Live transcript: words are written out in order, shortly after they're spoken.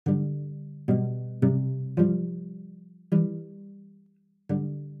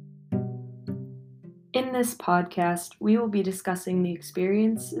In this podcast, we will be discussing the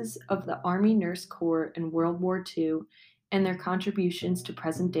experiences of the Army Nurse Corps in World War II and their contributions to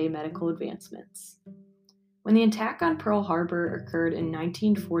present-day medical advancements. When the attack on Pearl Harbor occurred in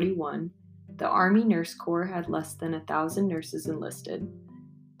 1941, the Army Nurse Corps had less than 1,000 nurses enlisted.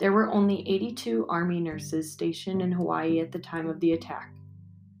 There were only 82 Army nurses stationed in Hawaii at the time of the attack.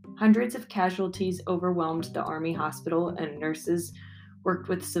 Hundreds of casualties overwhelmed the Army hospital, and nurses worked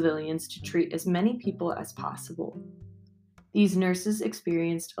with civilians to treat as many people as possible. These nurses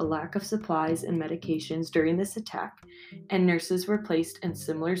experienced a lack of supplies and medications during this attack, and nurses were placed in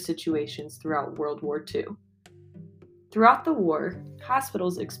similar situations throughout World War II. Throughout the war,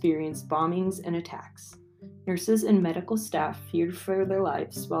 hospitals experienced bombings and attacks. Nurses and medical staff feared for their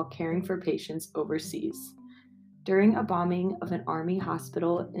lives while caring for patients overseas. During a bombing of an Army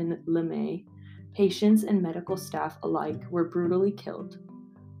hospital in Limay, patients and medical staff alike were brutally killed.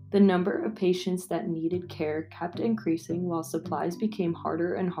 The number of patients that needed care kept increasing while supplies became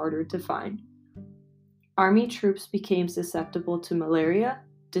harder and harder to find. Army troops became susceptible to malaria,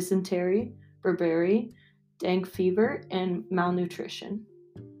 dysentery, beriberi, dengue fever, and malnutrition.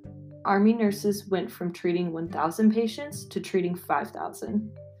 Army nurses went from treating 1,000 patients to treating 5,000.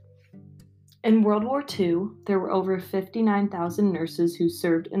 In World War II, there were over 59,000 nurses who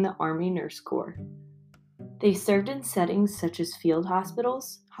served in the Army Nurse Corps. They served in settings such as field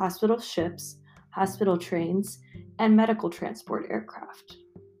hospitals, hospital ships, hospital trains, and medical transport aircraft.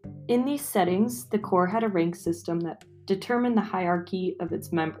 In these settings, the Corps had a rank system that determined the hierarchy of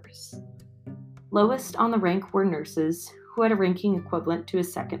its members. Lowest on the rank were nurses, who had a ranking equivalent to a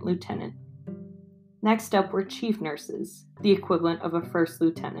second lieutenant. Next up were chief nurses, the equivalent of a first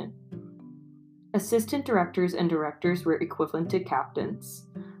lieutenant. Assistant directors and directors were equivalent to captains.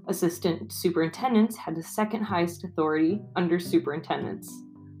 Assistant superintendents had the second highest authority under superintendents.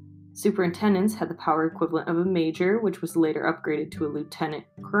 Superintendents had the power equivalent of a major, which was later upgraded to a lieutenant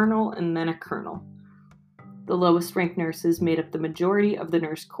colonel and then a colonel. The lowest ranked nurses made up the majority of the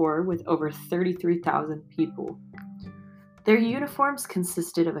Nurse Corps, with over 33,000 people. Their uniforms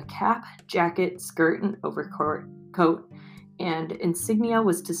consisted of a cap, jacket, skirt, and overcoat, and insignia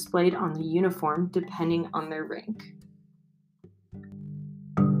was displayed on the uniform depending on their rank.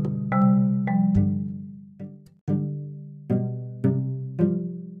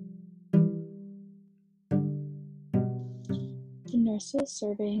 The nurses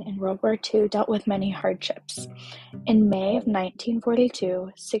serving in World War II dealt with many hardships. In May of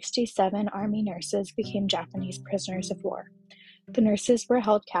 1942, 67 Army nurses became Japanese prisoners of war. The nurses were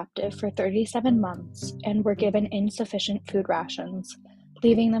held captive for 37 months and were given insufficient food rations,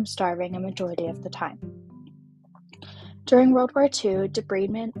 leaving them starving a majority of the time. During World War II,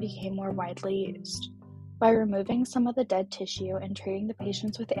 debridement became more widely used. By removing some of the dead tissue and treating the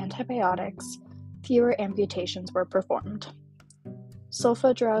patients with antibiotics, fewer amputations were performed.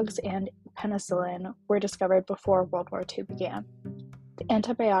 Sulfa drugs and penicillin were discovered before World War II began. The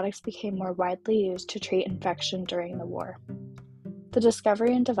antibiotics became more widely used to treat infection during the war. The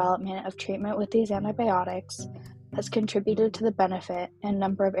discovery and development of treatment with these antibiotics has contributed to the benefit and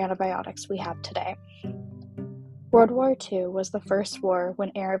number of antibiotics we have today. World War II was the first war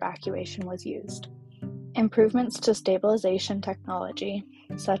when air evacuation was used. Improvements to stabilization technology,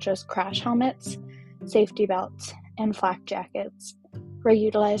 such as crash helmets, safety belts, and flak jackets, were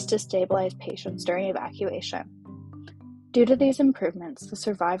utilized to stabilize patients during evacuation. Due to these improvements, the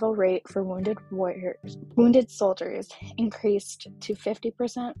survival rate for wounded soldiers increased to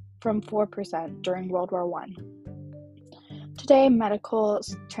 50% from 4% during World War I. Today, medical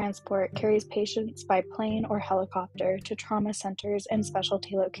transport carries patients by plane or helicopter to trauma centers and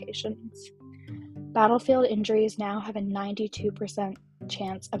specialty locations. Battlefield injuries now have a 92%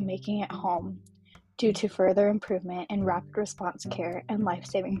 chance of making it home due to further improvement in rapid response care and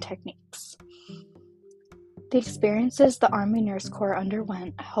life-saving techniques. The experiences the Army Nurse Corps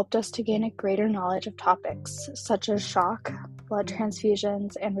underwent helped us to gain a greater knowledge of topics such as shock, blood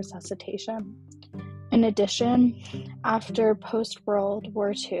transfusions, and resuscitation. In addition, after post-World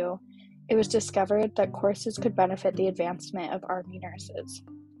War II, it was discovered that courses could benefit the advancement of Army nurses.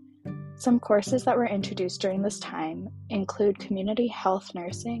 Some courses that were introduced during this time include community health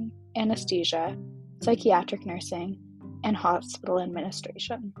nursing, anesthesia, psychiatric nursing, and hospital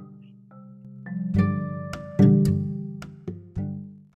administration.